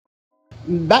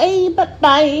Baby,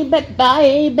 baby,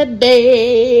 baby,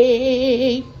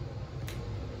 baby.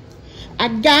 I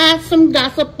got some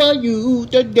gossip for you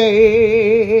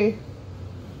today.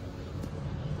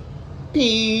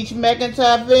 Peach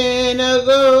McIntyre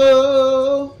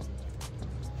vinegar.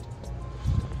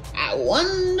 I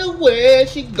wonder where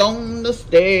she gonna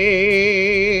stay.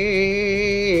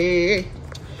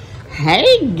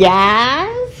 Hey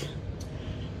guys.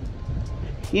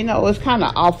 You know, it's kind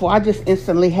of awful. I just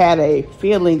instantly had a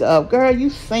feeling of, girl, you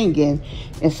singing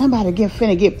and somebody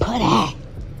finna get put out.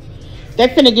 They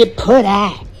finna get put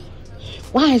out.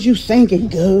 Why is you singing,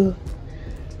 girl?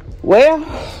 Well,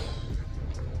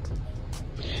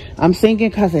 I'm singing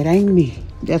because it ain't me.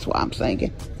 That's why I'm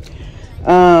singing.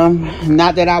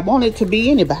 Not that I want it to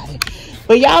be anybody.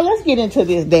 But y'all, let's get into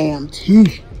this damn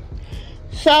tea.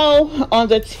 So, on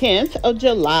the 10th of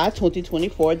July,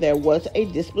 2024, there was a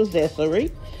dispossessory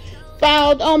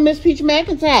filed on Miss Peach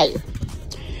McIntyre.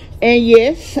 And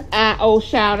yes, I owe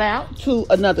shout out to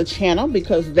another channel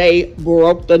because they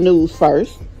broke the news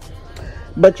first.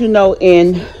 But you know,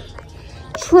 in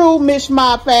true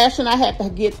Mishma fashion, I had to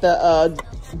get the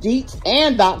deets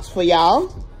and docs for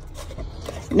y'all.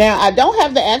 Now, I don't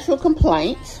have the actual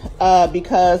complaint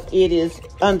because it is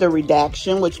under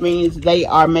redaction, which means they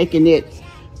are making it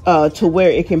to where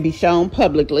it can be shown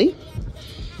publicly.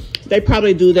 They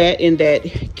probably do that in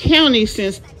that county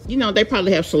since, you know, they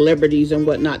probably have celebrities and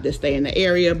whatnot that stay in the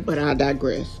area, but I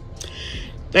digress.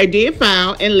 They did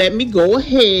file, and let me go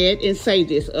ahead and say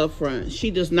this up front. She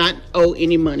does not owe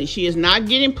any money. She is not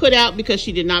getting put out because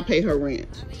she did not pay her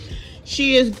rent.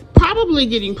 She is probably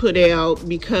getting put out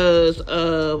because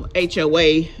of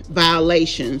HOA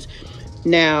violations.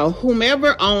 Now,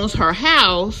 whomever owns her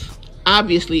house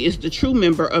obviously is the true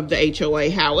member of the HOA.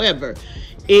 However,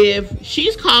 if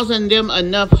she's causing them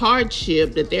enough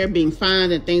hardship that they're being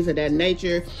fined and things of that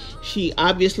nature, she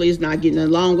obviously is not getting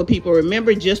along with people.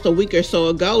 Remember, just a week or so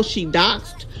ago, she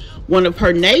doxed one of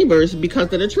her neighbors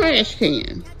because of the trash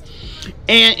can.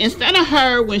 And instead of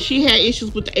her, when she had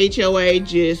issues with the HOA,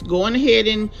 just going ahead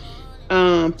and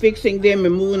fixing them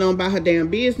and moving on by her damn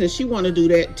business, she want to do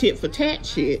that tit for tat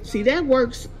shit. See, that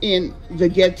works in the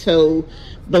ghetto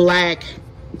black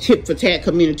tit for tat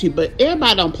community, but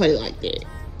everybody don't play like that.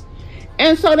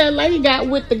 And so that lady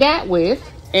got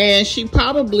with, and she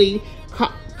probably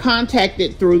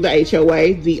contacted through the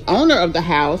HOA the owner of the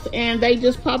house, and they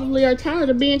just probably are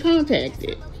tired of being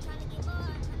contacted.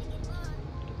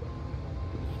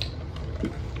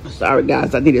 Sorry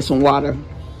guys, I needed some water.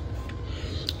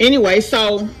 Anyway,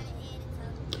 so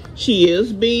she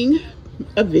is being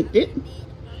evicted.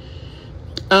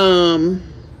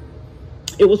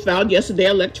 It was filed yesterday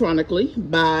electronically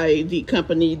by the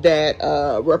company that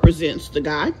represents the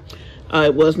guy.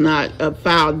 It was not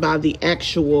filed by the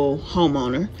actual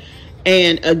homeowner.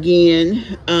 And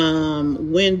again,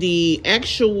 when the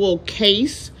actual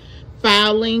case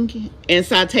filing and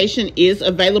citation is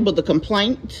available, the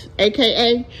complaint,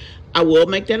 aka, I will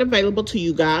make that available to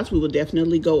you guys. We will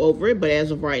definitely go over it. But as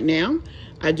of right now,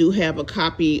 I do have a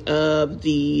copy of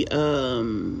the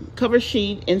cover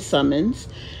sheet and summons.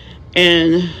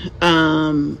 And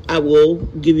I will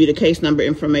give you the case number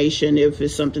information if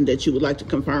it's something that you would like to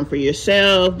confirm for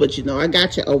yourself. But, you know, I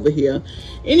got you over here.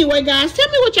 Anyway, guys, tell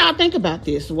me what y'all think about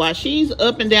this. While she's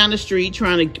up and down the street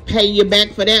trying to pay you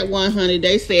back for that 100,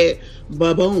 they said,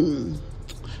 ba-boom,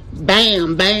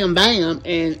 bam, bam, bam.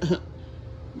 And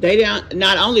they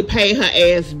not only pay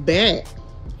her ass back,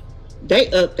 they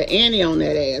up the ante on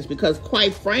that ass, because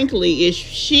quite frankly, if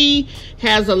she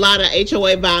has a lot of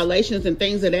HOA violations and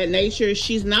things of that nature,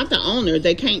 she's not the owner.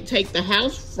 They can't take the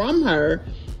house from her.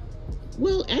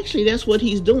 Well, actually, that's what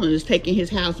he's doing, is taking his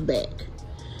house back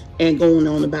and going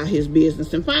on about his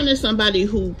business and finding somebody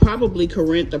who probably could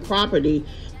rent the property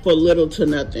for little to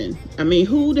nothing. I mean,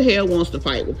 who the hell wants to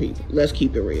fight with people? Let's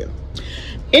keep it real.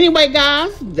 Anyway,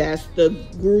 guys, that's the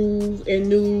groove and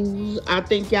news I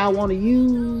think y'all want to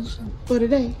use for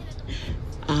today.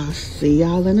 I'll see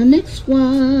y'all in the next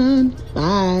one.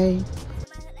 Bye.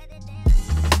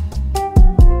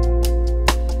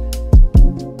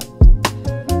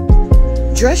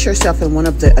 Dress yourself in one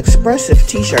of the expressive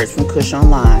t-shirts from Kush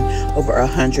Online. Over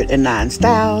 109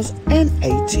 styles and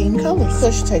 18 colors.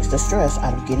 Kush takes the stress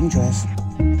out of getting dressed.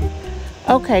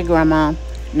 Okay, Grandma.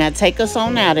 Now take us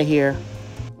on out of here.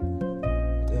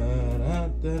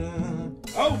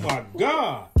 Oh my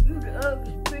God! You the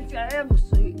ugliest bitch I ever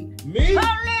seen. Me?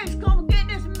 Police, come get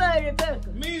this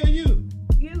motherfucker. Me or you?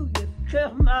 You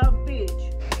tough mouth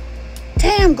bitch.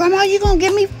 Damn, Grandma, you gonna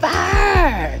get me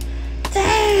fired.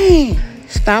 Dang.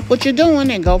 Stop what you're doing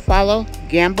and go follow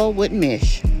Gamble with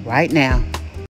Mish right now.